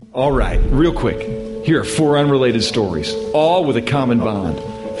All right, real quick. Here are 4 unrelated stories, all with a common bond.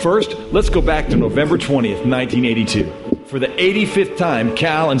 First, let's go back to November 20th, 1982. For the 85th time,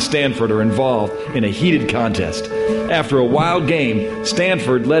 Cal and Stanford are involved in a heated contest. After a wild game,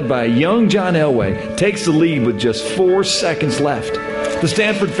 Stanford, led by a young John Elway, takes the lead with just 4 seconds left. The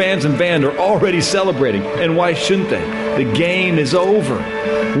Stanford fans and band are already celebrating, and why shouldn't they? The game is over.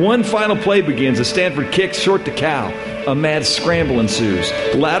 One final play begins as Stanford kicks short to Cal. A mad scramble ensues.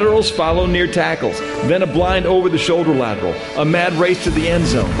 Laterals follow near tackles. Then a blind over-the-shoulder lateral. A mad race to the end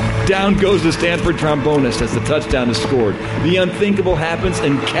zone. Down goes the Stanford trombonist as the touchdown is scored. The unthinkable happens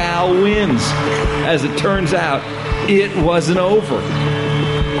and Cal wins. As it turns out, it wasn't over.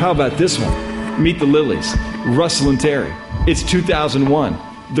 How about this one? Meet the Lillies, Russell and Terry. It's 2001.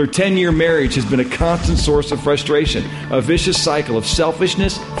 Their 10-year marriage has been a constant source of frustration. A vicious cycle of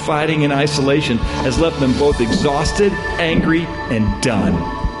selfishness, fighting, and isolation has left them both exhausted, angry, and done.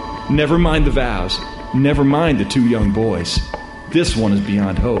 Never mind the vows. Never mind the 2 young boys. This one is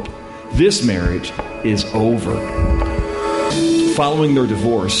beyond hope. This marriage is over. Following their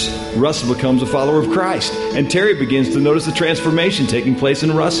divorce, Russell becomes a follower of Christ, and Terry begins to notice the transformation taking place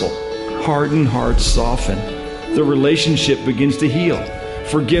in Russell. Hardened hearts soften. The relationship begins to heal.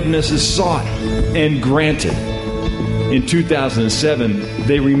 Forgiveness is sought and granted. In 2007,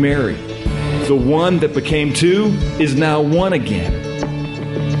 they remarry. The one that became 2 is now 1 again.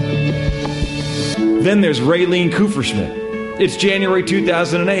 Then there's Raylene Kupferschmidt. It's January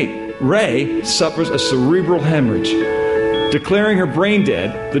 2008. Ray suffers a cerebral hemorrhage. Declaring her brain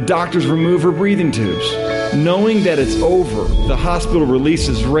dead, the doctors remove her breathing tubes. Knowing that it's over, the hospital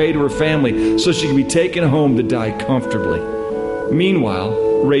releases Ray to her family so she can be taken home to die comfortably.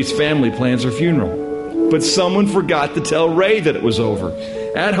 Meanwhile, Ray's family plans her funeral. But someone forgot to tell Ray that it was over.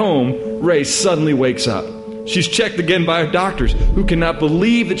 At home, Ray suddenly wakes up. She's checked again by her doctors, who cannot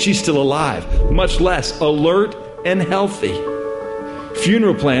believe that she's still alive, much less alert and healthy.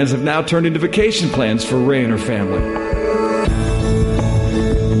 Funeral plans have now turned into vacation plans for Ray and her family.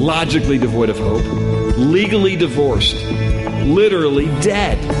 Logically devoid of hope, legally divorced, literally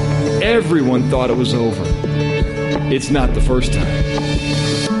dead. Everyone thought it was over. It's not the first time.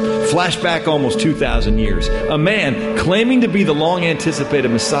 Flashback almost 2,000 years. A man claiming to be the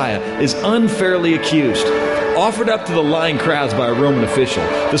long-anticipated Messiah is unfairly accused. Offered up to the lying crowds by a Roman official,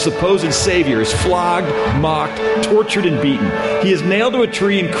 the supposed Savior is flogged, mocked, tortured, and beaten. He is nailed to a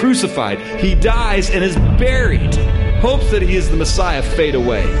tree and crucified. He dies and is buried. Hopes that he is the Messiah fade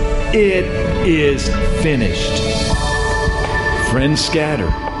away. It is finished. Friends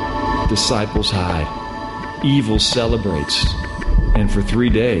scatter. Disciples hide. Evil celebrates. And for 3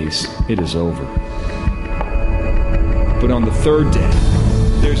 days, it is over. But on the 3rd day,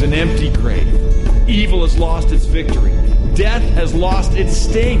 there's an empty grave. Evil has lost its victory. Death has lost its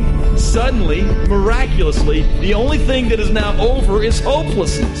sting. Suddenly, miraculously, the only thing that is now over is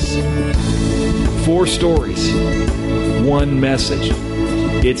hopelessness. 4 stories. 1 message.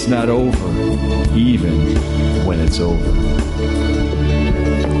 It's not over, even when it's over.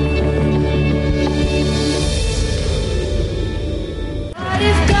 What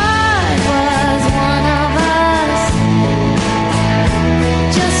if God was one of us?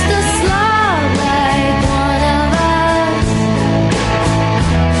 Just a slug like one of us.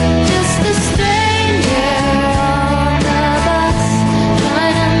 Just a stranger on the bus,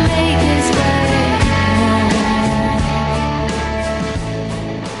 trying to make his way home.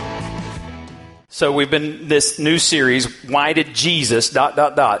 So we've been this new series, Why Did Jesus...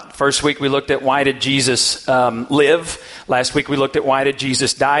 First week we looked at why did Jesus live. Last week we looked at why did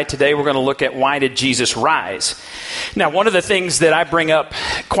Jesus die. Today we're going to look at why did Jesus rise. Now, one of the things that I bring up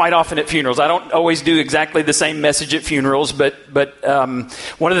quite often at funerals, I don't always do exactly the same message at funerals, but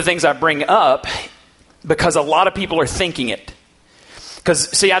one of the things I bring up, because a lot of people are thinking it.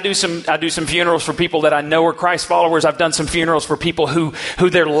 Because, see, I do some funerals for people that I know are Christ followers. I've done some funerals for people who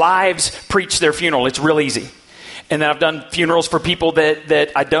their lives preach their funeral. It's real easy. And then I've done funerals for people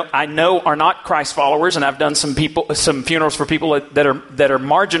that I know are not Christ followers, and I've done some funerals for people that are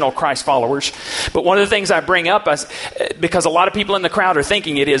marginal Christ followers. But one of the things I bring up is, because a lot of people in the crowd are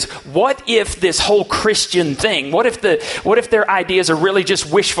thinking it is, what if this whole Christian thing, what if their ideas are really just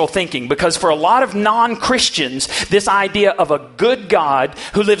wishful thinking? Because for a lot of non-Christians, this idea of a good God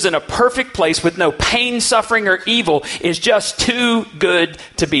who lives in a perfect place with no pain, suffering, or evil is just too good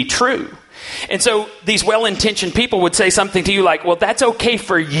to be true. And so these well-intentioned people would say something to you like, well, that's okay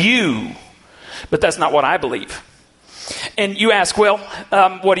for you, but that's not what I believe. And you ask, well,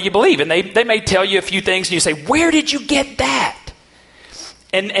 what do you believe? And they may tell you a few things, and you say, where did you get that?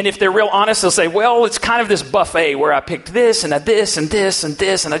 And if they're real honest, they'll say, well, it's kind of this buffet where I picked this and this and this and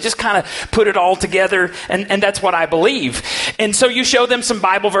this, and I just kind of put it all together, and that's what I believe. And so you show them some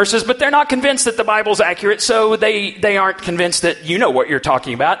Bible verses, but they're not convinced that the Bible's accurate, so they aren't convinced that you know what you're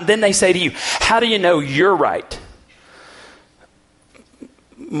talking about. And then they say to you, how do you know you're right?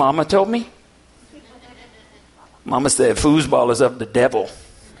 Mama told me. Mama said foosball is of the devil.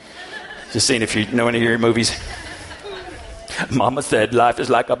 Just seeing if you know any of your movies. Mama said life is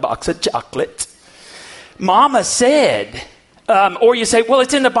like a box of chocolates. Mama said, or you say, well,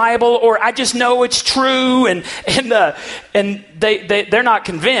 it's in the Bible, or I just know it's true, and they're not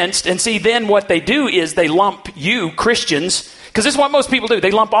convinced. And see, then what they do is they lump you, Christians, because this is what most people do.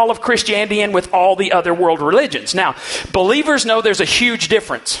 They lump all of Christianity in with all the other world religions. Now, believers know there's a huge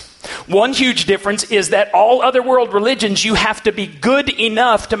difference. One huge difference is that all other world religions, you have to be good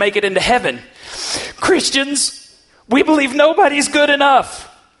enough to make it into heaven. Christians, we believe nobody's good enough.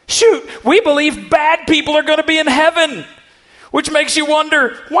 Shoot, we believe bad people are going to be in heaven. Which makes you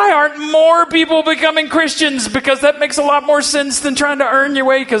wonder, why aren't more people becoming Christians? Because that makes a lot more sense than trying to earn your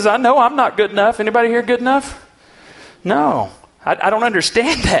way, because I know I'm not good enough. Anybody here good enough? No, I don't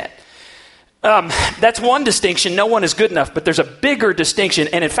understand that. That's one distinction. No one is good enough, but there's a bigger distinction.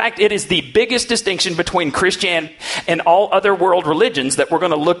 And in fact, it is the biggest distinction between Christianity and all other world religions that we're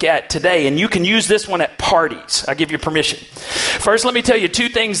going to look at today. And you can use this one at parties. I give you permission. First, let me tell you two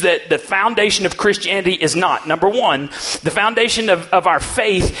things that the foundation of Christianity is not. Number one, the foundation of our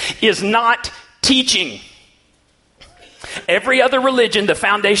faith is not teaching. Every other religion, the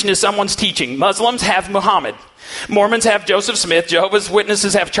foundation is someone's teaching. Muslims have Muhammad. Mormons have Joseph Smith. Jehovah's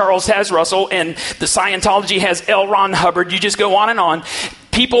Witnesses have Charles Taze Russell. And the Scientology has L. Ron Hubbard. You just go on and on.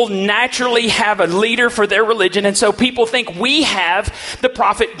 People naturally have a leader for their religion. And so people think we have the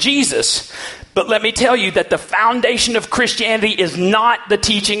prophet Jesus. But let me tell you that the foundation of Christianity is not the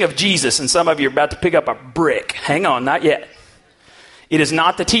teaching of Jesus. And some of you are about to pick up a brick. Hang on, not yet. It is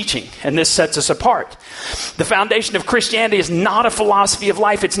not the teaching, and this sets us apart. The foundation of Christianity is not a philosophy of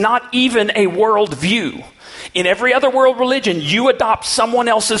life. It's not even a worldview. In every other world religion, you adopt someone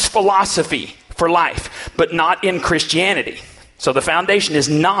else's philosophy for life, but not in Christianity. So the foundation is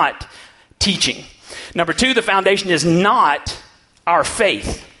not teaching. Number two, the foundation is not our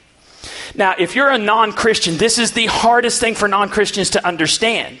faith. Now, if you're a non-Christian, this is the hardest thing for non-Christians to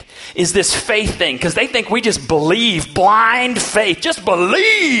understand, is this faith thing. Because they think we just believe, blind faith. Just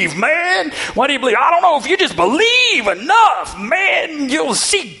believe, man. What do you believe? I don't know. If you just believe enough, man, you'll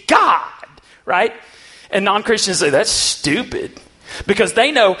see God, right? And non-Christians say, that's stupid. Because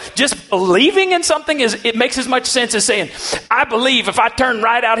they know just believing in something it makes as much sense as saying, I believe if I turn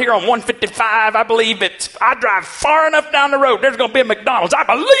right out here on 155, I believe I drive far enough down the road, there's going to be a McDonald's. I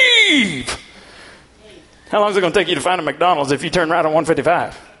believe. How long is it going to take you to find a McDonald's if you turn right on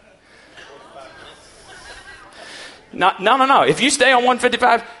 155? No. If you stay on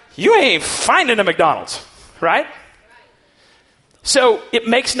 155, you ain't finding a McDonald's, right? So it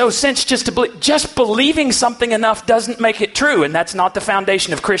makes no sense just to believe. Just believing something enough doesn't make it true, and that's not the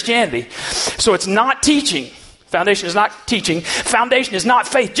foundation of Christianity. So it's not teaching. Foundation is not teaching. Foundation is not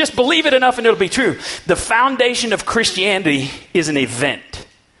faith. Just believe it enough and it'll be true. The foundation of Christianity is an event.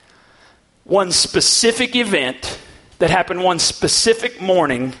 One specific event that happened one specific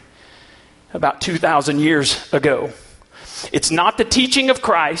morning about 2,000 years ago. It's not the teaching of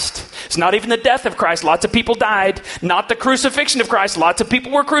Christ. It's not even the death of Christ. Lots of people died. Not the crucifixion of Christ. Lots of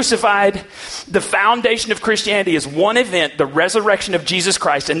people were crucified. The foundation of Christianity is one event, the resurrection of Jesus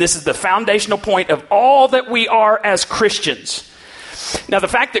Christ. And this is the foundational point of all that we are as Christians. Now, the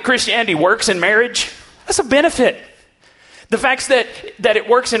fact that Christianity works in marriage, that's a benefit. The fact that it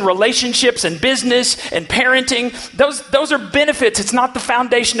works in relationships and business and parenting, those are benefits. It's not the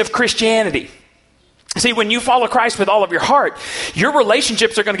foundation of Christianity. See, when you follow Christ with all of your heart, your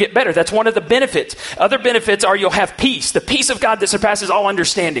relationships are going to get better. That's one of the benefits. Other benefits are you'll have peace, the peace of God that surpasses all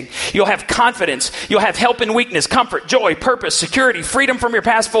understanding. You'll have confidence. You'll have help in weakness, comfort, joy, purpose, security, freedom from your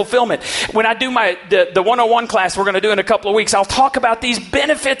past fulfillment. When I do the 101 class we're going to do in a couple of weeks, I'll talk about these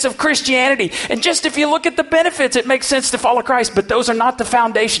benefits of Christianity. And just if you look at the benefits, it makes sense to follow Christ, but those are not the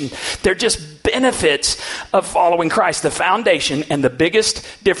foundation. They're just benefits of following Christ. The foundation and the biggest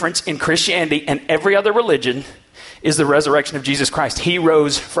difference in Christianity and every other religion is the resurrection of Jesus Christ. He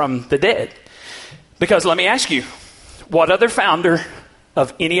rose from the dead. Because let me ask you, what other founder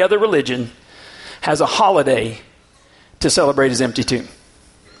of any other religion has a holiday to celebrate his empty tomb?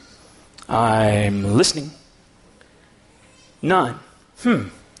 I'm listening. None.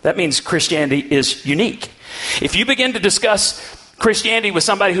 That means Christianity is unique. If you begin to discuss Christianity with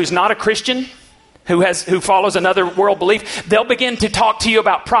somebody who's not a Christian, who follows another world belief, they'll begin to talk to you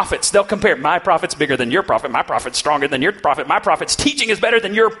about prophets. They'll compare, my prophet's bigger than your prophet, my prophet's stronger than your prophet, my prophet's teaching is better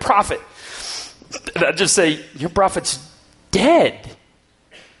than your prophet. I'll just say, your prophet's dead.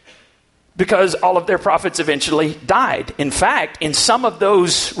 Because all of their prophets eventually died. In fact, in some of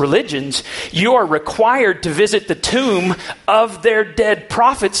those religions, you are required to visit the tomb of their dead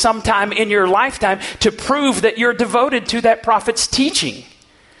prophet sometime in your lifetime to prove that you're devoted to that prophet's teaching.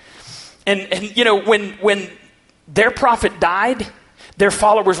 And you know, when their prophet died, their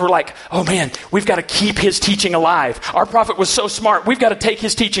followers were like, oh man, we've got to keep his teaching alive. Our prophet was so smart. We've got to take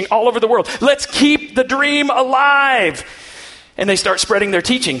his teaching all over the world. Let's keep the dream alive. And they start spreading their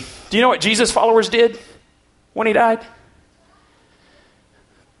teaching. Do you know what Jesus' followers did when he died?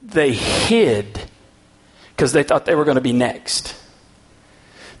 They hid because they thought they were going to be next.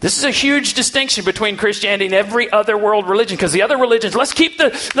 This is a huge distinction between Christianity and every other world religion, because the other religions, let's keep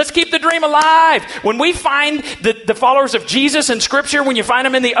the dream alive. When we find the followers of Jesus in Scripture, when you find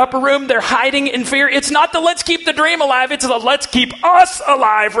them in the upper room, they're hiding in fear. It's not the let's keep the dream alive, it's the let's keep us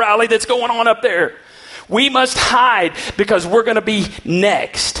alive rally that's going on up there. We must hide because we're going to be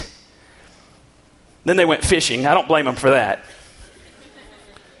next. Then they went fishing. I don't blame them for that.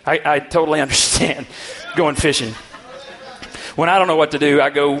 I totally understand going fishing. When I don't know what to do, I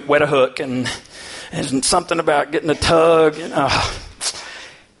go wet a hook, and there's something about getting a tug.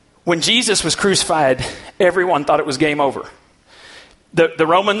 When Jesus was crucified, everyone thought it was game over. The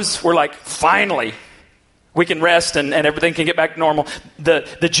Romans were like, finally, we can rest and everything can get back to normal.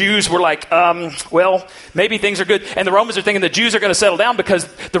 The Jews were like, well, maybe things are good. And the Romans are thinking the Jews are going to settle down because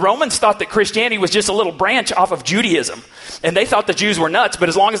the Romans thought that Christianity was just a little branch off of Judaism. And they thought the Jews were nuts, but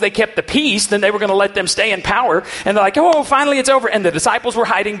as long as they kept the peace, then they were going to let them stay in power. And they're like, oh, finally it's over. And the disciples were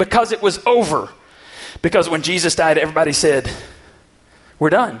hiding because it was over. Because when Jesus died, everybody said, we're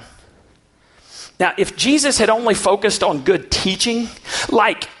done. Now, if Jesus had only focused on good teaching,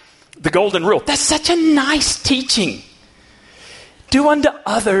 like the golden rule, that's such a nice teaching. Do unto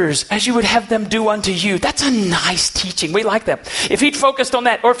others as you would have them do unto you. That's a nice teaching. We like that. If he'd focused on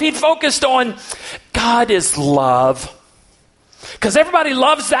that, or if he'd focused on God is love, because everybody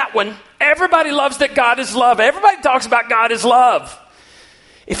loves that one. Everybody loves that God is love. Everybody talks about God is love.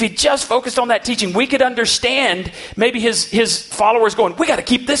 If he just focused on that teaching, we could understand maybe his followers going, we got to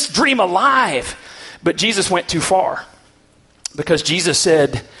keep this dream alive. But Jesus went too far, because Jesus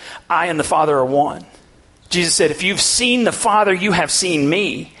said, I and the Father are one. Jesus said, if you've seen the Father, you have seen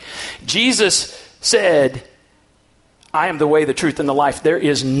me. Jesus said, I am the way, the truth, and the life. There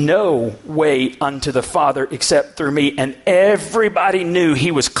is no way unto the Father except through me. And everybody knew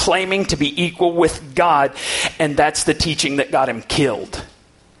he was claiming to be equal with God. And that's the teaching that got him killed.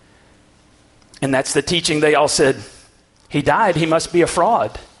 And that's the teaching they all said, he died, he must be a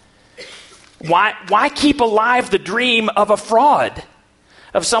fraud. Why keep alive the dream of a fraud?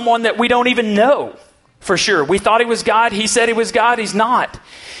 Of someone that we don't even know for sure. We thought he was God. He said he was God. He's not.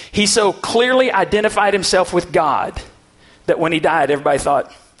 He so clearly identified himself with God that when he died, everybody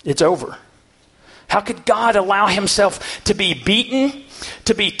thought, it's over. How could God allow himself to be beaten,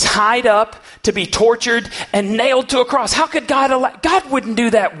 to be tied up, to be tortured, and nailed to a cross? How could God allow? God wouldn't do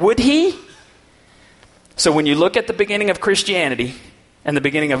that, would he? So when you look at the beginning of Christianity and the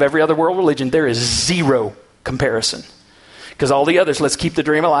beginning of every other world religion, there is zero comparison. Because all the others, let's keep the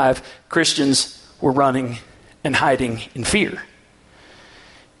dream alive, Christians were running and hiding in fear.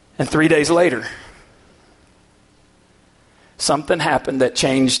 And 3 days later, something happened that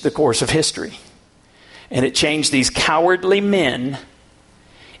changed the course of history. And it changed these cowardly men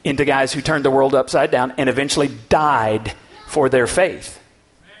into guys who turned the world upside down and eventually died for their faith.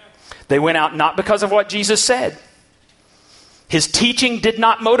 They went out not because of what Jesus said. His teaching did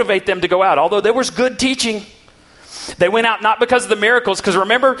not motivate them to go out, although there was good teaching. They went out not because of the miracles, because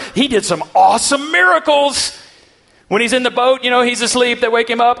remember, he did some awesome miracles. When he's in the boat, he's asleep, they wake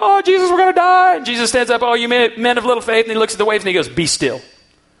him up. Oh, Jesus, we're going to die. And Jesus stands up, oh, you men of little faith. And he looks at the waves and he goes, be still.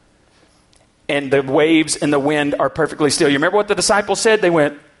 And the waves and the wind are perfectly still. You remember what the disciples said? They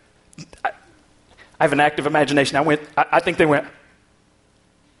went, I have an active imagination. I think they went,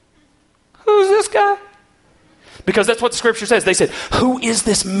 who's this guy? Because that's what the scripture says. They said, who is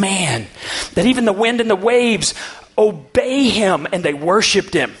this man that even the wind and the waves obey him? And they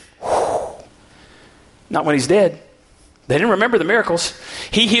worshiped him. Not when he's dead. They didn't remember the miracles.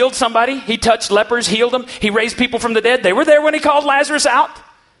 He healed somebody. He touched lepers, healed them. He raised people from the dead. They were there when he called Lazarus out.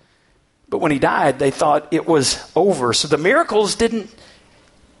 But when he died, they thought it was over. So the miracles didn't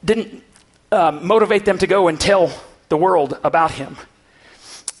motivate them to go and tell the world about him.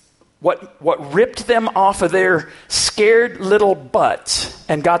 What ripped them off of their scared little butts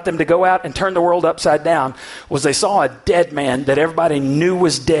and got them to go out and turn the world upside down was they saw a dead man that everybody knew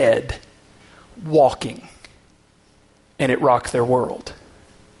was dead walking. And it rocked their world.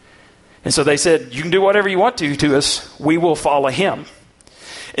 And so they said, you can do whatever you want to us. We will follow him.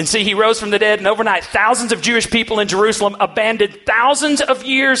 And see, he rose from the dead, and overnight, thousands of Jewish people in Jerusalem abandoned thousands of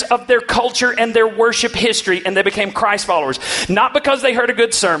years of their culture and their worship history, and they became Christ followers. Not because they heard a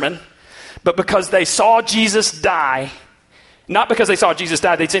good sermon, but because they saw Jesus die. Not because they saw Jesus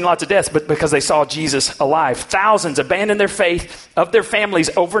die, they'd seen lots of deaths, but because they saw Jesus alive. Thousands abandoned their faith of their families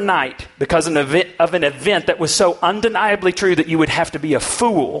overnight because of an event that was so undeniably true that you would have to be a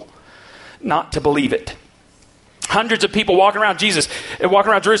fool not to believe it. Hundreds of people walking around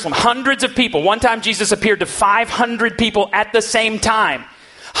Jerusalem. Hundreds of people. One time Jesus appeared to 500 people at the same time.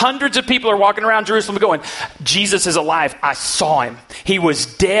 Hundreds of people are walking around Jerusalem going, Jesus is alive. I saw him. He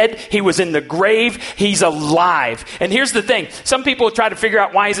was dead. He was in the grave. He's alive. And here's the thing. Some people try to figure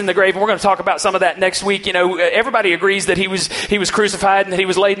out why he's in the grave, and we're going to talk about some of that next week. You know, everybody agrees that he was crucified and that he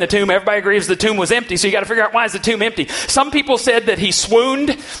was laid in the tomb. Everybody agrees the tomb was empty, so you got to figure out why is the tomb empty. Some people said that he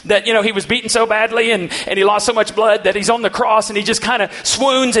swooned, that, you know, he was beaten so badly and he lost so much blood that he's on the cross and he just kind of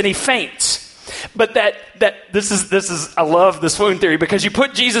swoons and he faints. But this is I love the swoon theory, because you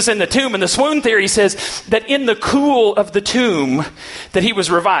put Jesus in the tomb, and the swoon theory says that in the cool of the tomb that he was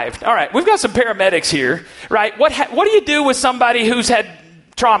revived. All right, we've got some paramedics here, right? What do you do with somebody who's had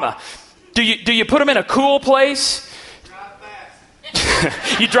trauma? Do you put them in a cool place? Drive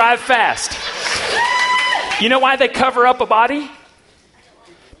fast. You drive fast. You know why they cover up a body?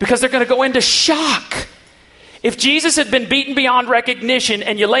 Because they're going to go into shock. If Jesus had been beaten beyond recognition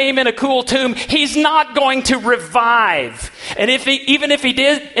and you lay him in a cool tomb, he's not going to revive. And even if he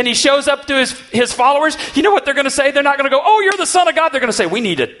did, and he shows up to his followers, you know what they're going to say? They're not going to go, oh, you're the Son of God. They're going to say, we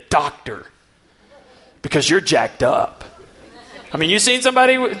need a doctor because you're jacked up. I mean, you seen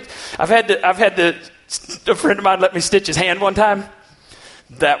somebody? A friend of mine let me stitch his hand one time.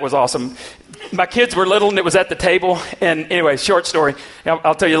 That was awesome. My kids were little and it was at the table. And anyway, short story.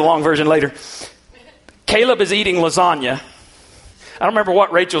 I'll tell you the long version later. Caleb is eating lasagna. I don't remember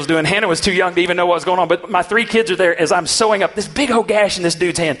what Rachel's doing. Hannah was too young to even know what was going on. But my 3 kids are there as I'm sewing up this big old gash in this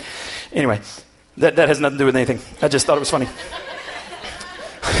dude's hand. Anyway, that has nothing to do with anything. I just thought it was funny.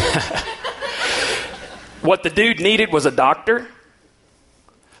 What the dude needed was a doctor,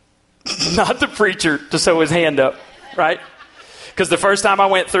 not the preacher to sew his hand up, right? Because the first time I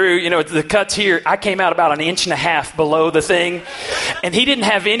went through, you know, the cuts here, I came out about 1.5 inches below the thing. And he didn't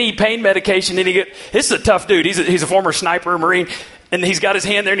have any pain medication. And this is a tough dude. He's a former sniper, Marine. And he's got his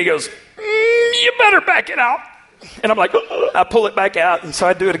hand there and he goes, you better back it out. And I'm like, I pull it back out. And so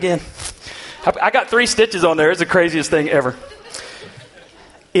I do it again. I got 3 stitches on there. It's the craziest thing ever.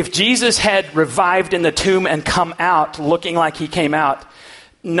 If Jesus had revived in the tomb and come out looking like he came out,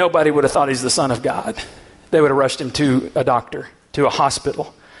 nobody would have thought he's the Son of God. They would have rushed him to a doctor, to a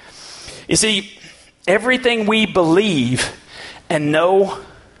hospital. You see, everything we believe and know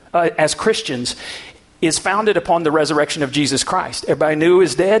as Christians is founded upon the resurrection of Jesus Christ. Everybody knew he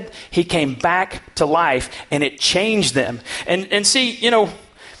was dead. He came back to life, and it changed them. And see, you know,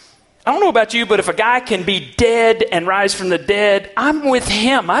 I don't know about you, but if a guy can be dead and rise from the dead, I'm with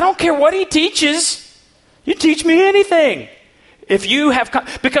him. I don't care what he teaches. You teach me anything. If you have,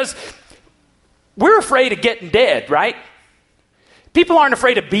 because we're afraid of getting dead, right? People aren't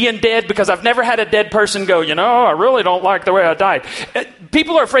afraid of being dead, because I've never had a dead person go, you know, I really don't like the way I died.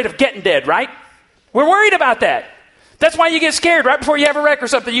 People are afraid of getting dead, right? We're worried about that. That's why you get scared right before you have a wreck or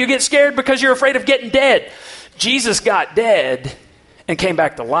something. You get scared because you're afraid of getting dead. Jesus got dead and came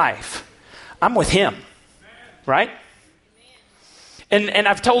back to life. I'm with him, right? And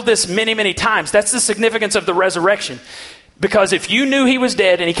I've told this many, many times. That's the significance of the resurrection. Because if you knew he was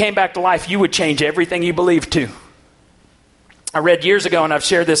dead and he came back to life, you would change everything you believed too. I read years ago, and I've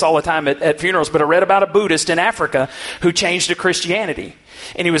shared this all the time at funerals, but I read about a Buddhist in Africa who changed to Christianity.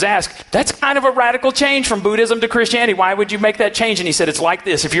 And he was asked, that's kind of a radical change from Buddhism to Christianity. Why would you make that change? And he said, it's like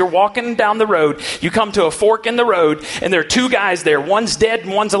this. If you're walking down the road, you come to a fork in the road, and there are 2 guys there. One's dead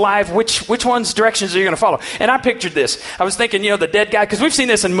and one's alive. Which one's directions are you going to follow? And I pictured this. I was thinking, you know, the dead guy, because we've seen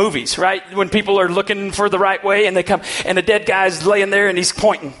this in movies, right? When people are looking for the right way, and they come, and the dead guy's laying there, and he's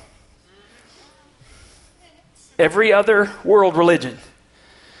pointing. Every other world religion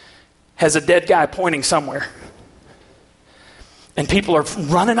has a dead guy pointing somewhere. And people are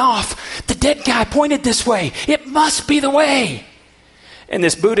running off. The dead guy pointed this way. It must be the way. And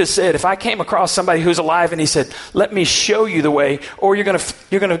this Buddhist said, if I came across somebody who's alive and he said, let me show you the way, or you're going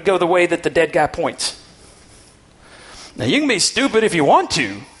to go the way that the dead guy points. Now, you can be stupid if you want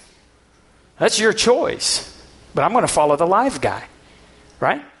to. That's your choice. but I'm going to follow the live guy,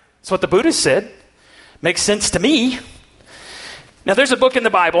 right? That's what the Buddhist said. Makes sense to me. Now, there's a book in the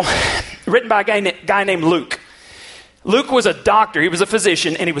Bible written by a guy named Luke. Luke was a doctor. He was a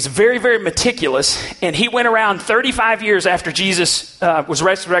physician, and he was very, very meticulous. And he went around 35 years after Jesus was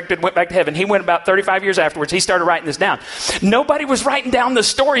resurrected, went back to heaven. He went about 35 years afterwards. He started writing this down. Nobody was writing down the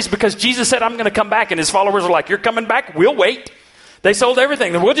stories because Jesus said, I'm going to come back. And his followers were like, you're coming back? We'll wait. They sold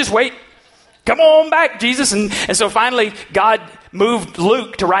everything. We'll just wait. Come on back, Jesus. And so finally, God moved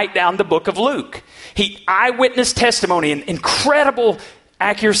Luke to write down the book of Luke. He eyewitness testimony and incredible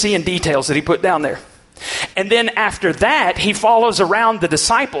accuracy and details that he put down there. And then after that, he follows around the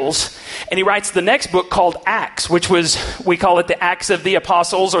disciples and he writes the next book called Acts, which was, we call it the Acts of the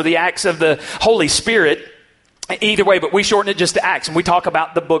Apostles or the Acts of the Holy Spirit. Either way, but we shorten it just to Acts, and we talk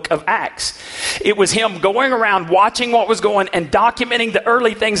about the book of Acts. It was him going around watching what was going and documenting the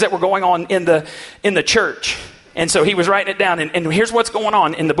early things that were going on in the church. And so he was writing it down. And here's what's going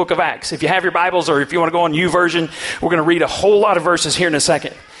on in the book of Acts. If you have your Bibles or if you want to go on YouVersion, we're going to read a whole lot of verses here in a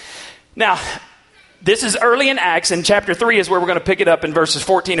second. Now, this is early in Acts, and chapter 3 is where we're going to pick it up in verses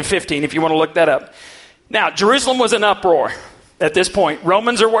 14 and 15, if you want to look that up. Now, Jerusalem was in uproar at this point.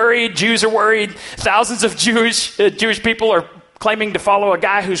 Romans are worried. Jews are worried. Thousands of Jewish people are claiming to follow a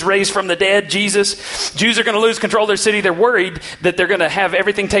guy who's raised from the dead, Jesus. Jews are going to lose control of their city. They're worried that they're going to have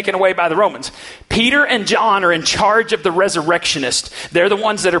everything taken away by the Romans. Peter and John are in charge of the resurrectionists. They're the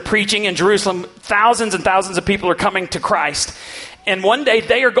ones that are preaching in Jerusalem. Thousands and thousands of people are coming to Christ. And one day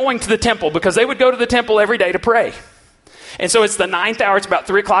they are going to the temple because they would go to the temple every day to pray. And so it's the 9th hour. It's about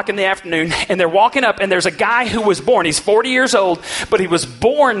 3 o'clock in the afternoon. And they're walking up, and there's a guy who was born. He's 40 years old, but he was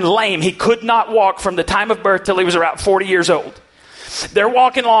born lame. He could not walk from the time of birth till he was about 40 years old. They're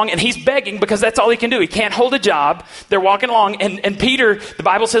walking along, and he's begging because that's all he can do. He can't hold a job. They're walking along, and Peter, the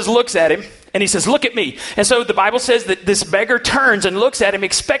Bible says, looks at him, and he says, look at me. And so the Bible says that this beggar turns and looks at him,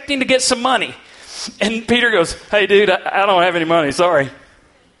 expecting to get some money. And Peter goes, hey, dude, I don't have any money. Sorry.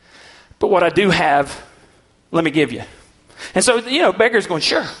 But what I do have, let me give you. And so, beggar's going,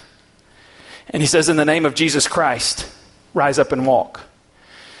 sure. And he says, in the name of Jesus Christ, rise up and walk.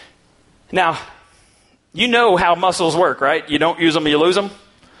 Now, you know how muscles work, right? You don't use them, you lose them.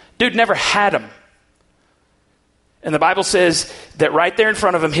 Dude never had them. And the Bible says that right there in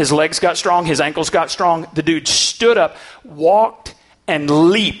front of him, his legs got strong, his ankles got strong. The dude stood up, walked, and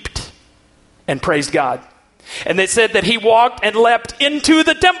leaped and praised God. And they said that he walked and leapt into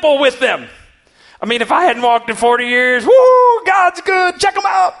the temple with them. I mean, if I hadn't walked in 40 years, woo, God's good, check them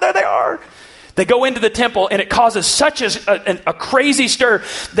out, there they are. They go into the temple, and it causes such a crazy stir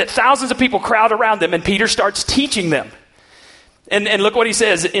that thousands of people crowd around them, and Peter starts teaching them. And look what he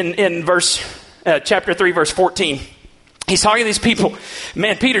says in chapter 3, verse 14. He's talking to these people.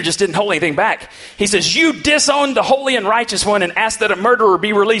 Man, Peter just didn't hold anything back. He says, you disowned the holy and righteous one and asked that a murderer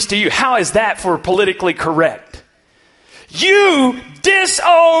be released to you. How is that for politically correct? You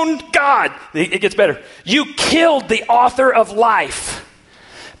disowned God. It gets better. You killed the author of life.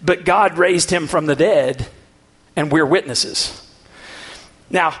 But God raised him from the dead, and we're witnesses.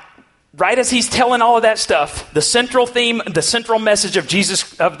 Now, right as he's telling all of that stuff, the central theme, the central message of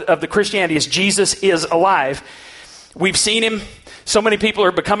Jesus, of the Christianity is Jesus is alive. We've seen him. So many people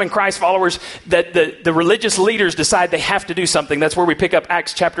are becoming Christ followers that the religious leaders decide they have to do something. That's where we pick up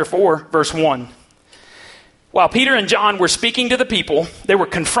Acts chapter 4, verse 1. While Peter and John were speaking to the people, they were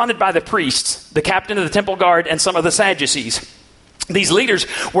confronted by the priests, the captain of the temple guard, and some of the Sadducees. These leaders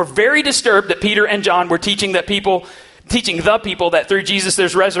were very disturbed that Peter and John were teaching the people that through Jesus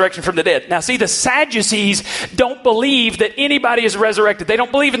there's resurrection from the dead. Now see, the Sadducees don't believe that anybody is resurrected. They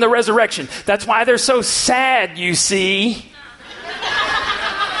don't believe in the resurrection. That's why they're so sad, you see.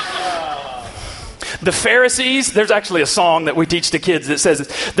 The Pharisees, there's actually a song that we teach the kids that says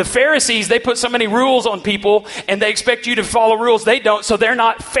this. The Pharisees, they put so many rules on people and they expect you to follow rules. They don't, so they're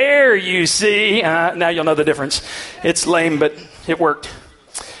not fair, you see. Now you'll know the difference. It's lame, but it worked.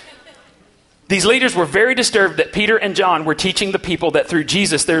 These leaders were very disturbed that Peter and John were teaching the people that through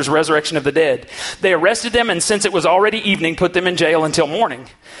Jesus there's resurrection of the dead. They arrested them, and since it was already evening, put them in jail until morning.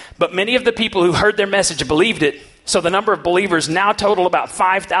 But many of the people who heard their message believed it. So the number of believers now total about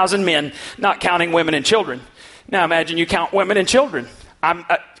 5,000 men, not counting women and children. Now imagine you count women and children.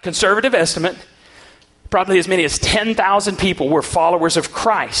 A conservative estimate, probably as many as 10,000 people were followers of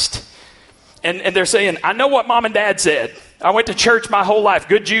Christ. And they're saying, I know what mom and dad said. I went to church my whole life.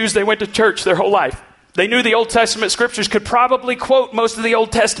 Good Jews, they went to church their whole life. They knew the Old Testament scriptures, could probably quote most of the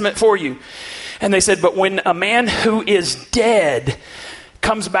Old Testament for you. And they said, but when a man who is dead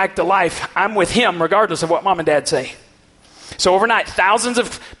comes back to life, I'm with him regardless of what mom and dad say. So overnight, thousands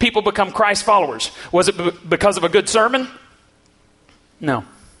of people become Christ followers. Was it because of a good sermon? No.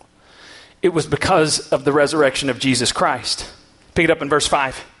 It was because of the resurrection of Jesus Christ. Pick it up in verse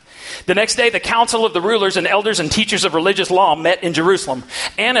 5. The next day, the council of the rulers and elders and teachers of religious law met in Jerusalem.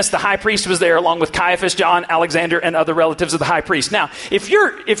 Annas, the high priest, was there along with Caiaphas, John, Alexander, and other relatives of the high priest. Now, if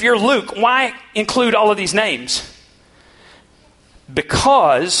you're Luke, why include all of these names?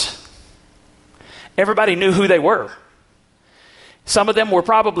 Because everybody knew who they were. Some of them were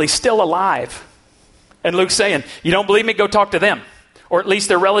probably still alive. And Luke's saying, you don't believe me? Go talk to them. Or at least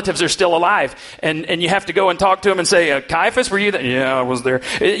their relatives are still alive. And you have to go and talk to them and say, Caiaphas, were you there? Yeah, I was there.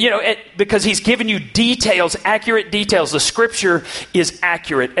 Because he's given you details, accurate details. The scripture is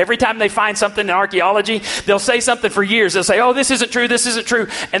accurate. Every time they find something in archaeology, they'll say something for years. They'll say, oh, this isn't true, this isn't true.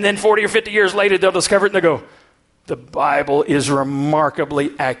 And then 40 or 50 years later, they'll discover it and they'll go, the Bible is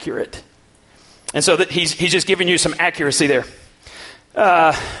remarkably accurate. And so that he's just giving you some accuracy there.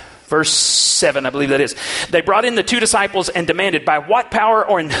 Verse 7, I believe that is. They brought in the 2 disciples and demanded, by what power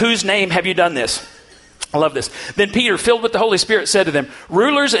or in whose name have you done this? I love this. Then Peter, filled with the Holy Spirit, said to them,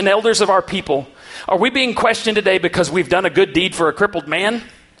 rulers and elders of our people, are we being questioned today because we've done a good deed for a crippled man?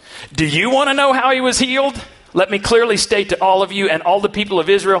 Do you want to know how he was healed? Let me clearly state to all of you and all the people of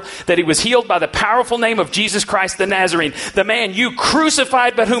Israel that he was healed by the powerful name of Jesus Christ the Nazarene, the man you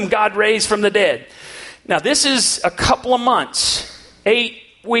crucified but whom God raised from the dead. Now this is a couple of months, 8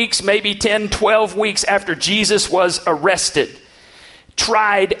 weeks, maybe 10, 12 weeks after Jesus was arrested,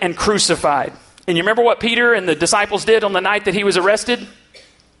 tried, and crucified. And you remember what Peter and the disciples did on the night that he was arrested?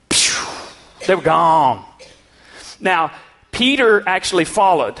 They were gone. Now, Peter actually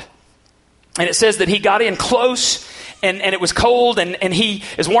followed. And it says that he got in close and it was cold and he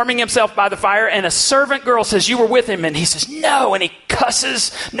is warming himself by the fire. And a servant girl says, you were with him. And he says, no. And he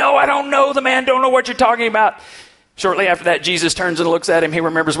cusses. No, I don't know the man. Don't know what you're talking about. Shortly after that, Jesus turns and looks at him. He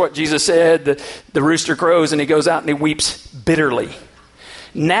remembers what Jesus said. The rooster crows and he goes out and he weeps bitterly.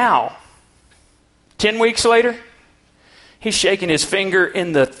 Now, 10 weeks later, he's shaking his finger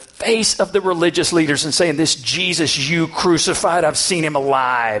in the face of the religious leaders and saying, this Jesus you crucified, I've seen him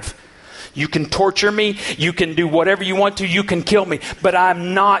alive. You can torture me. You can do whatever you want to. You can kill me. But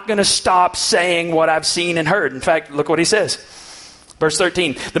I'm not going to stop saying what I've seen and heard. In fact, look what he says. Verse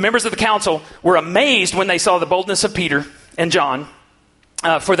 13. The members of the council were amazed when they saw the boldness of Peter and John,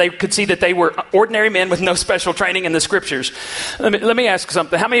 for they could see that they were ordinary men with no special training in the scriptures. Let me ask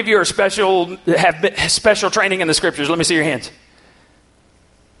something. How many of you have special training in the scriptures? Let me see your hands.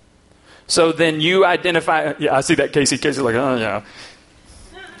 So then you identify. Yeah, I see that Casey. Casey's like, oh, yeah.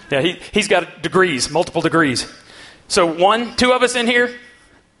 Yeah, he's got degrees, multiple degrees. So 1, 2 of us in here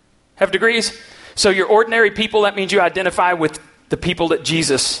have degrees. So you're ordinary people. That means you identify with the people that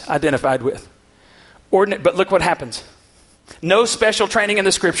Jesus identified with. But look what happens. No special training in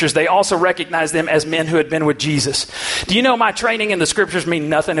the scriptures. They also recognize them as men who had been with Jesus. Do you know my training in the scriptures mean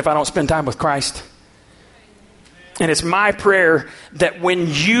nothing if I don't spend time with Christ? And it's my prayer that when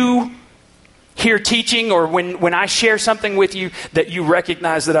you hear teaching or when I share something with you, that you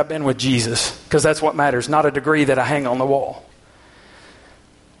recognize that I've been with Jesus, because that's what matters, not a degree that I hang on the wall.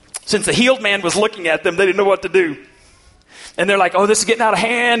 Since the healed man was looking at them, they didn't know what to do. And they're like, oh, this is getting out of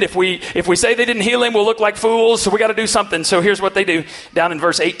hand. If we say they didn't heal him, we'll look like fools, so we got to do something. So here's what they do down in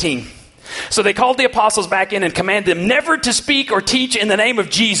verse 18. So they called the apostles back in and commanded them never to speak or teach in the name of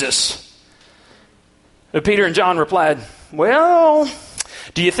Jesus. But Peter and John replied, well,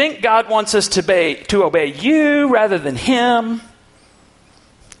 do you think God wants us to obey you rather than him?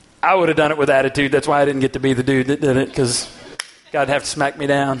 I would have done it with attitude. That's why I didn't get to be the dude that did it, because God would have to smack me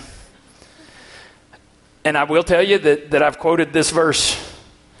down. And I will tell you that I've quoted this verse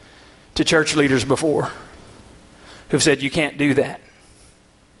to church leaders before who've said, you can't do that.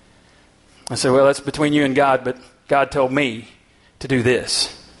 I said, well, that's between you and God, but God told me to do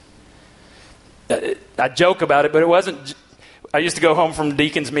this. I joke about it, but it wasn't. I used to go home from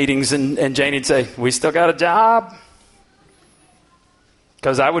deacons meetings and Janie'd say, we still got a job?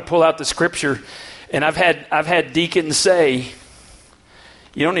 Because I would pull out the scripture, and I've had deacons say,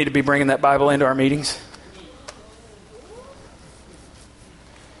 you don't need to be bringing that Bible into our meetings.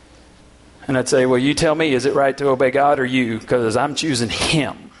 And I'd say, well, you tell me, is it right to obey God or you? Because I'm choosing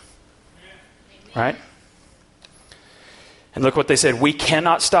him. Right? And look what they said. We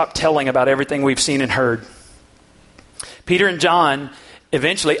cannot stop telling about everything we've seen and heard. Peter and John,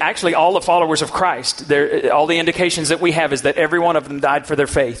 eventually, actually all the followers of Christ, all the indications that we have is that every one of them died for their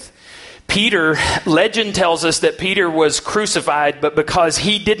faith. Peter, legend tells us that Peter was crucified, but because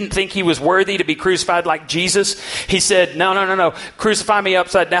he didn't think he was worthy to be crucified like Jesus, he said, no, crucify me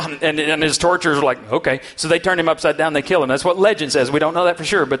upside down. And his torturers were like, okay. So they turned him upside down, they killed him. That's what legend says. We don't know that for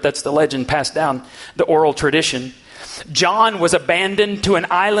sure, but that's the legend passed down, the oral tradition. John was abandoned to an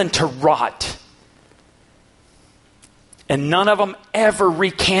island to rot. And none of them ever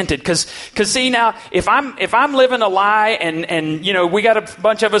recanted. Because see now, if I'm living a lie and you know, we got a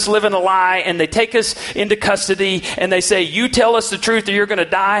bunch of us living a lie and they take us into custody and they say, you tell us the truth or you're going to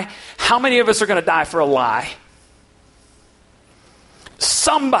die. How many of us are going to die for a lie?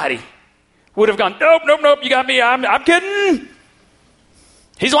 Somebody would have gone, nope, you got me. I'm kidding.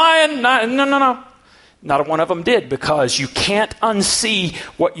 He's lying. No. Not one of them did, because you can't unsee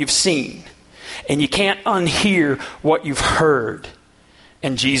what you've seen. And you can't unhear what you've heard.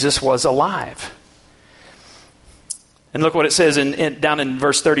 And Jesus was alive. And look what it says down in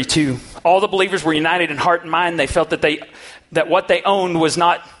verse 32. All the believers were united in heart and mind. They felt that what they owned was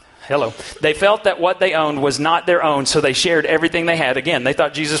not... They felt that what they owned was not their own, so they shared everything they had. Again, they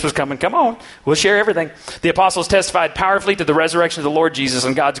thought Jesus was coming. Come on, we'll share everything. The apostles testified powerfully to the resurrection of the Lord Jesus,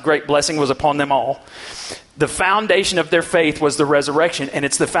 and God's great blessing was upon them all. The foundation of their faith was the resurrection, and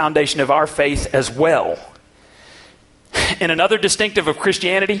it's the foundation of our faith as well. And another distinctive of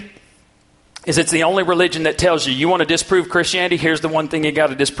Christianity is it's the only religion that tells you want to disprove Christianity, here's the one thing you got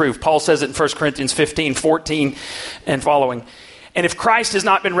to disprove. Paul says it in 1 Corinthians 15:14 and following. And if Christ has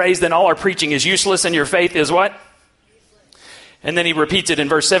not been raised, then all our preaching is useless, and your faith is what? And then he repeats it in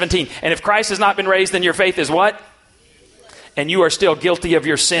verse 17. And if Christ has not been raised, then your faith is what? And you are still guilty of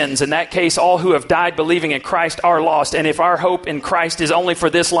your sins. In that case, all who have died believing in Christ are lost. And if our hope in Christ is only for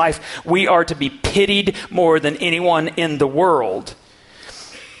this life, we are to be pitied more than anyone in the world.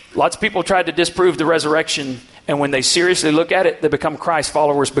 Lots of people tried to disprove the resurrection, and when they seriously look at it, they become Christ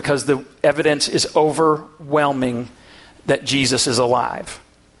followers because the evidence is overwhelming that Jesus is alive.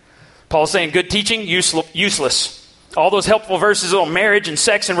 Paul's saying good teaching, useless. All those helpful verses on marriage and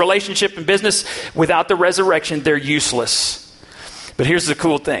sex and relationship and business, without the resurrection, they're useless. But here's the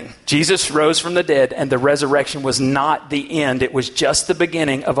cool thing. Jesus rose from the dead, and the resurrection was not the end. It was just the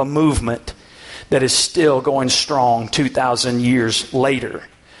beginning of a movement that is still going strong 2,000 years later.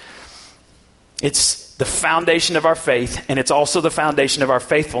 It's the foundation of our faith, and it's also the foundation of our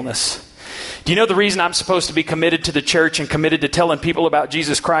faithfulness. Do you know the reason I'm supposed to be committed to the church and committed to telling people about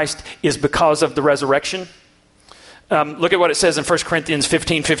Jesus Christ is because of the resurrection? Look at what it says in 1 Corinthians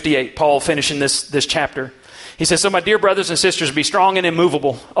 15:58. Paul finishing this chapter. He says, so my dear brothers and sisters, be strong and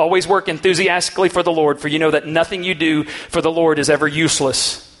immovable. Always work enthusiastically for the Lord, for you know that nothing you do for the Lord is ever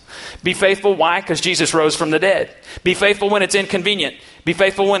useless. Be faithful. Why? Because Jesus rose from the dead. Be faithful when it's inconvenient. Be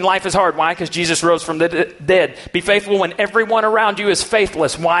faithful when life is hard. Why? Because Jesus rose from the dead. Be faithful when everyone around you is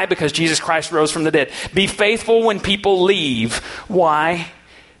faithless. Why? Because Jesus Christ rose from the dead. Be faithful when people leave. Why?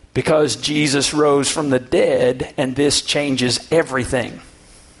 Because Jesus rose from the dead, and this changes everything.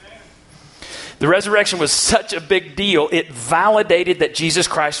 The resurrection was such a big deal, it validated that Jesus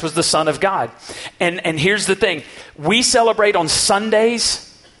Christ was the Son of God. And here's the thing. We celebrate on Sundays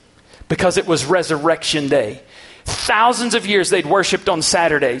because it was Resurrection Day. Thousands of years they'd worshipped on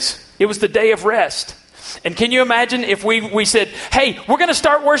Saturdays. It was the day of rest. And can you imagine if we said, hey, we're going to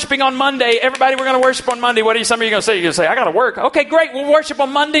start worshiping on Monday. Everybody, we're going to worship on Monday. What are some of you going to say? You're going to say, I got to work. Okay, great. We'll worship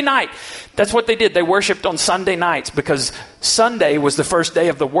on Monday night. That's what they did. They worshiped on Sunday nights because Sunday was the first day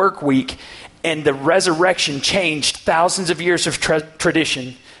of the work week. And the resurrection changed thousands of years of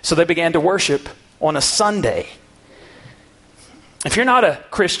tradition. So they began to worship on a Sunday. If you're not a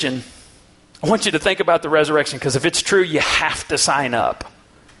Christian, I want you to think about the resurrection, because if it's true, you have to sign up.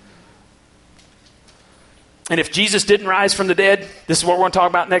 And if Jesus didn't rise from the dead, this is what we're going to talk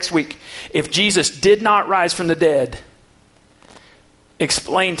about next week. If Jesus did not rise from the dead,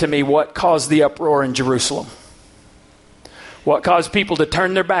 explain to me what caused the uproar in Jerusalem. What caused people to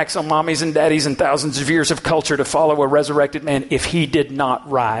turn their backs on mommies and daddies and thousands of years of culture to follow a resurrected man if he did not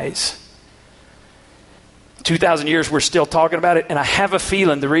rise? 2,000 years, we're still talking about it. And I have a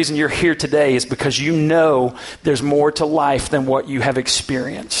feeling the reason you're here today is because you know there's more to life than what you have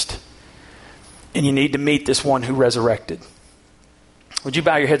experienced. And you need to meet this one who resurrected. Would you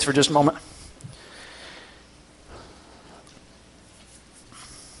bow your heads for just a moment?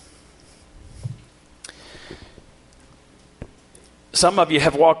 Some of you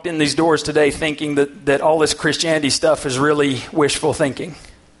have walked in these doors today thinking that all this Christianity stuff is really wishful thinking.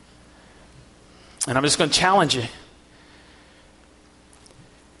 And I'm just going to challenge you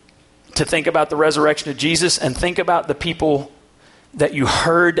to think about the resurrection of Jesus and think about the people that you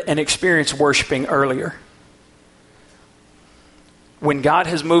heard and experienced worshiping earlier. when God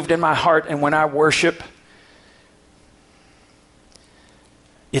has moved in my heart and when I worship,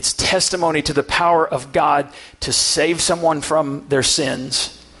 it's testimony to the power of God to save someone from their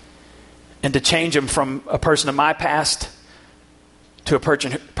sins and to change them from a person of my past to a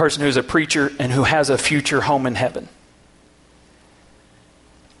person who's a preacher and who has a future home in heaven.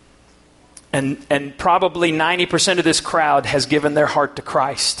 And probably 90% of this crowd has given their heart to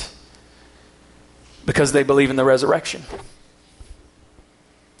Christ because they believe in the resurrection.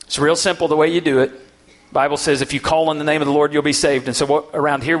 It's real simple the way you do it. The Bible says if you call on the name of the Lord, you'll be saved. And so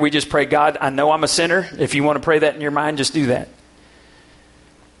around here, we just pray, God, I know I'm a sinner. If you want to pray that in your mind, just do that.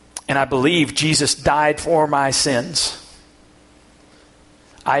 And I believe Jesus died for my sins.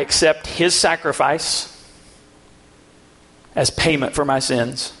 I accept his sacrifice as payment for my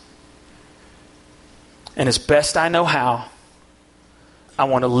sins. And as best I know how, I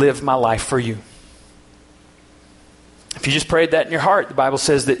want to live my life for you. If you just prayed that in your heart, the Bible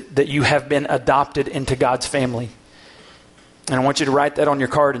says that you have been adopted into God's family. And I want you to write that on your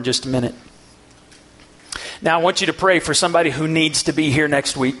card in just a minute. Now I want you to pray for somebody who needs to be here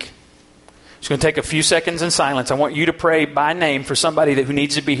next week. It's going to take a few seconds in silence. I want you to pray by name for somebody who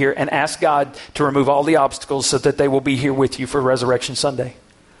needs to be here and ask God to remove all the obstacles so that they will be here with you for Resurrection Sunday.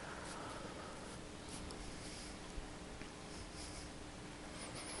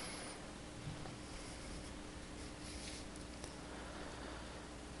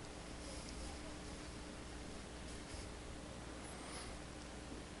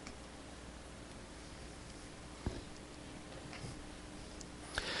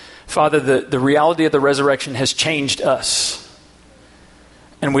 Father, the reality of the resurrection has changed us.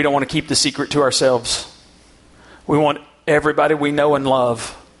 And we don't want to keep the secret to ourselves. We want everybody we know and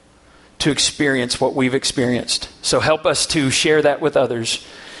love to experience what we've experienced. So help us to share that with others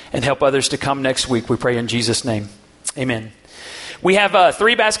and help others to come next week. We pray in Jesus' name. Amen. We have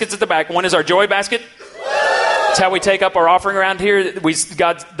 3 baskets at the back. One is our joy basket. That's how we take up our offering around here.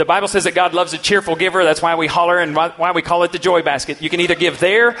 The Bible says that God loves a cheerful giver. That's why we holler and why we call it the joy basket. You can either give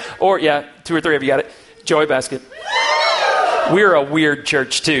there or, 2 or 3 of you got it. Joy basket. We're a weird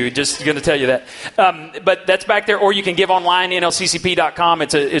church too, just going to tell you that. But that's back there, or you can give online, nlccp.com.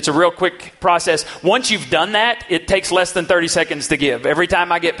 It's a real quick process. Once you've done that, it takes less than 30 seconds to give. Every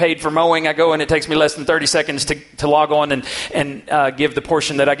time I get paid for mowing, I go and it takes me less than 30 seconds to log on and give the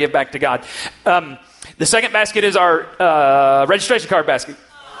portion that I give back to God. The second basket is our registration card basket.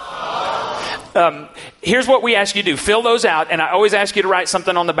 Here's what we ask you to do. Fill those out, and I always ask you to write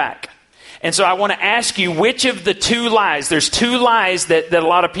something on the back. And so I want to ask you which of the 2 lies, there's 2 lies that a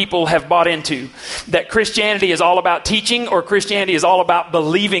lot of people have bought into, that Christianity is all about teaching or Christianity is all about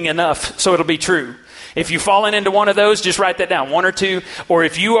believing enough so it'll be true. If you've fallen into one of those, just write that down, 1 or 2. Or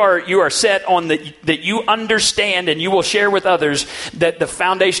if you are set on that you understand and you will share with others that the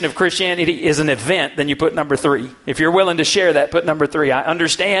foundation of Christianity is an event, then you put number 3. If you're willing to share that, put number 3. I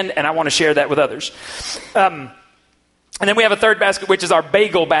understand and I want to share that with others. And then we have a third basket, which is our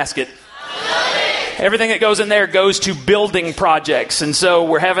bagel basket. Everything that goes in there goes to building projects. And so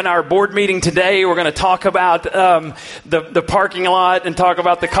we're having our board meeting today. We're going to talk about the parking lot and talk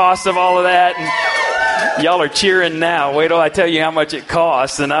about the cost of all of that. And y'all are cheering now. Wait till I tell you how much it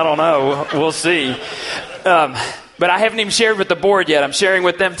costs. And I don't know. We'll see. But I haven't even shared with the board yet. I'm sharing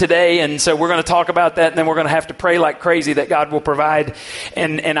with them today. And so we're going to talk about that. And then we're going to have to pray like crazy that God will provide.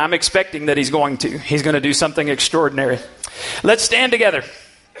 And I'm expecting that He's going to. He's going to do something extraordinary. Let's stand together.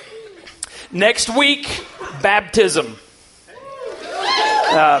 Next week, baptism.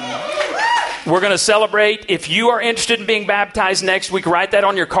 We're going to celebrate. If you are interested in being baptized next week, write that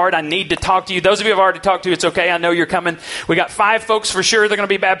on your card. I need to talk to you. Those of you I've already talked to, it's okay. I know you're coming. We got 5 folks for sure. They're going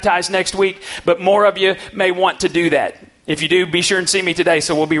to be baptized next week, but more of you may want to do that. If you do, be sure and see me today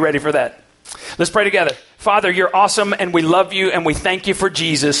so we'll be ready for that. Let's pray together. Father, you're awesome and we love you and we thank you for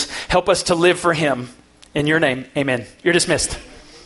Jesus. Help us to live for Him. In your name, amen. You're dismissed.